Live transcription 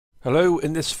Hello,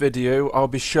 in this video I'll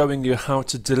be showing you how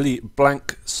to delete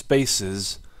blank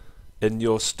spaces in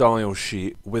your style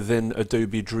sheet within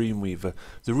Adobe Dreamweaver.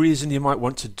 The reason you might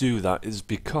want to do that is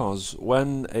because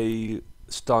when a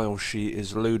style sheet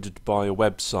is loaded by a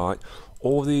website,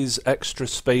 all these extra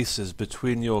spaces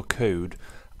between your code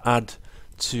add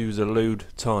to the load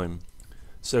time.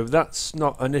 So that's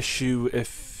not an issue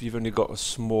if you've only got a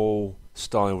small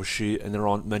style sheet and there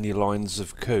aren't many lines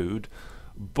of code.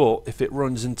 But if it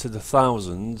runs into the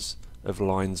thousands of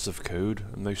lines of code,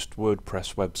 and most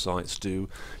WordPress websites do,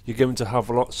 you're going to have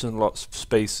lots and lots of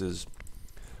spaces.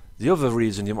 The other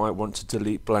reason you might want to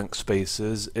delete blank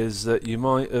spaces is that you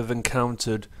might have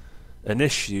encountered an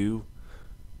issue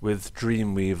with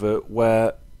Dreamweaver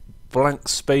where blank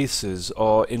spaces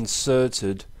are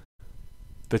inserted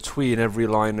between every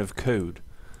line of code.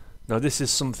 Now this is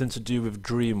something to do with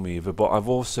Dreamweaver, but I've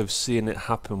also seen it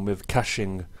happen with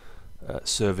caching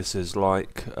services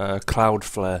like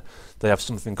Cloudflare. They have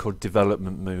something called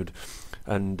development mode,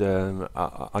 and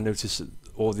I noticed that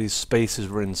all these spaces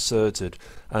were inserted,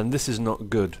 and this is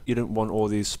not good. You don't want all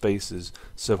these spaces,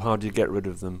 so how do you get rid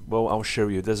of them? Well, I'll show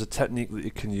you. There's a technique that you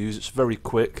can use. It's very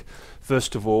quick.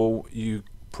 First of all, you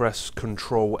press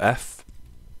Control F,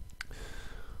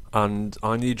 and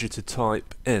I need you to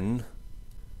type in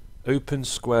open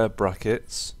square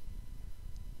brackets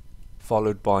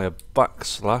followed by a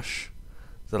backslash,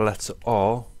 the letter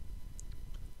R,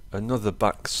 another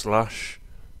backslash,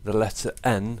 the letter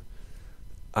N,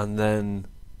 and then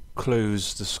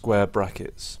close the square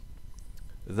brackets.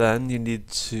 Then you need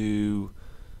to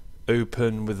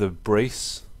open with a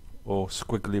brace or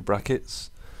squiggly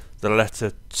brackets, the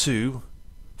letter 2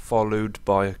 followed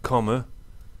by a comma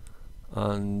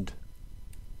and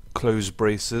close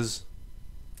braces,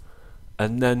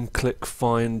 and then click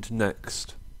Find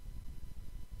Next.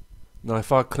 Now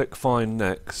if I click Find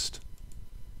Next,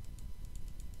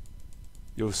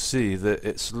 you'll see that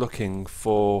it's looking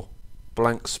for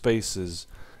blank spaces,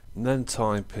 and then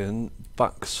type in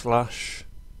backslash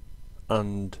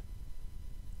and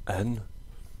N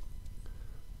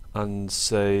and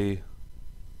say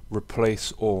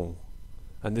replace all,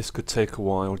 and this could take a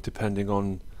while depending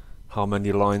on how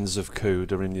many lines of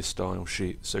code are in your style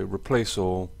sheet. So replace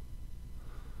all,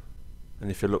 and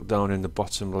if you look down in the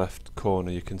bottom left corner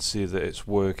you can see that it's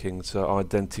working to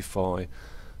identify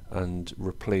and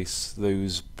replace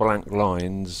those blank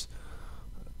lines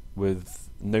with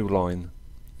no line,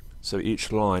 so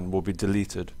each line will be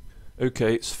deleted.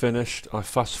 Okay, it's finished. I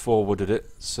fast forwarded it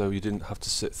so you didn't have to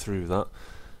sit through that.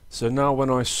 So now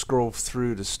when I scroll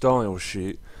through the style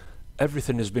sheet,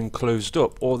 everything has been closed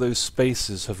up. All those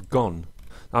spaces have gone.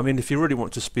 I mean, if you really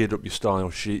want to speed up your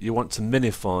style sheet, you want to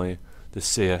minify the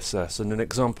CSS, and an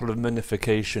example of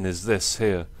minification is this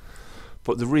here.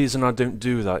 But the reason I don't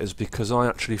do that is because I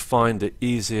actually find it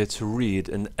easier to read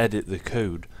and edit the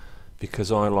code, because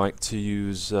I like to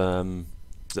use the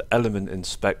element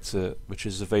inspector, which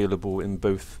is available in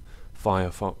both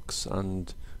Firefox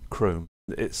and Chrome.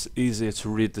 It's easier to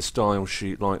read the style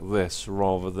sheet like this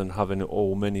rather than having it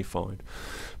all minified.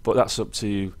 But that's up to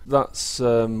you. That's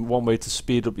one way to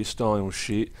speed up your style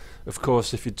sheet. Of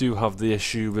course, if you do have the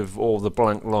issue with all the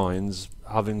blank lines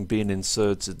having been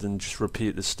inserted, then just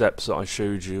repeat the steps that I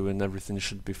showed you and everything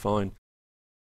should be fine.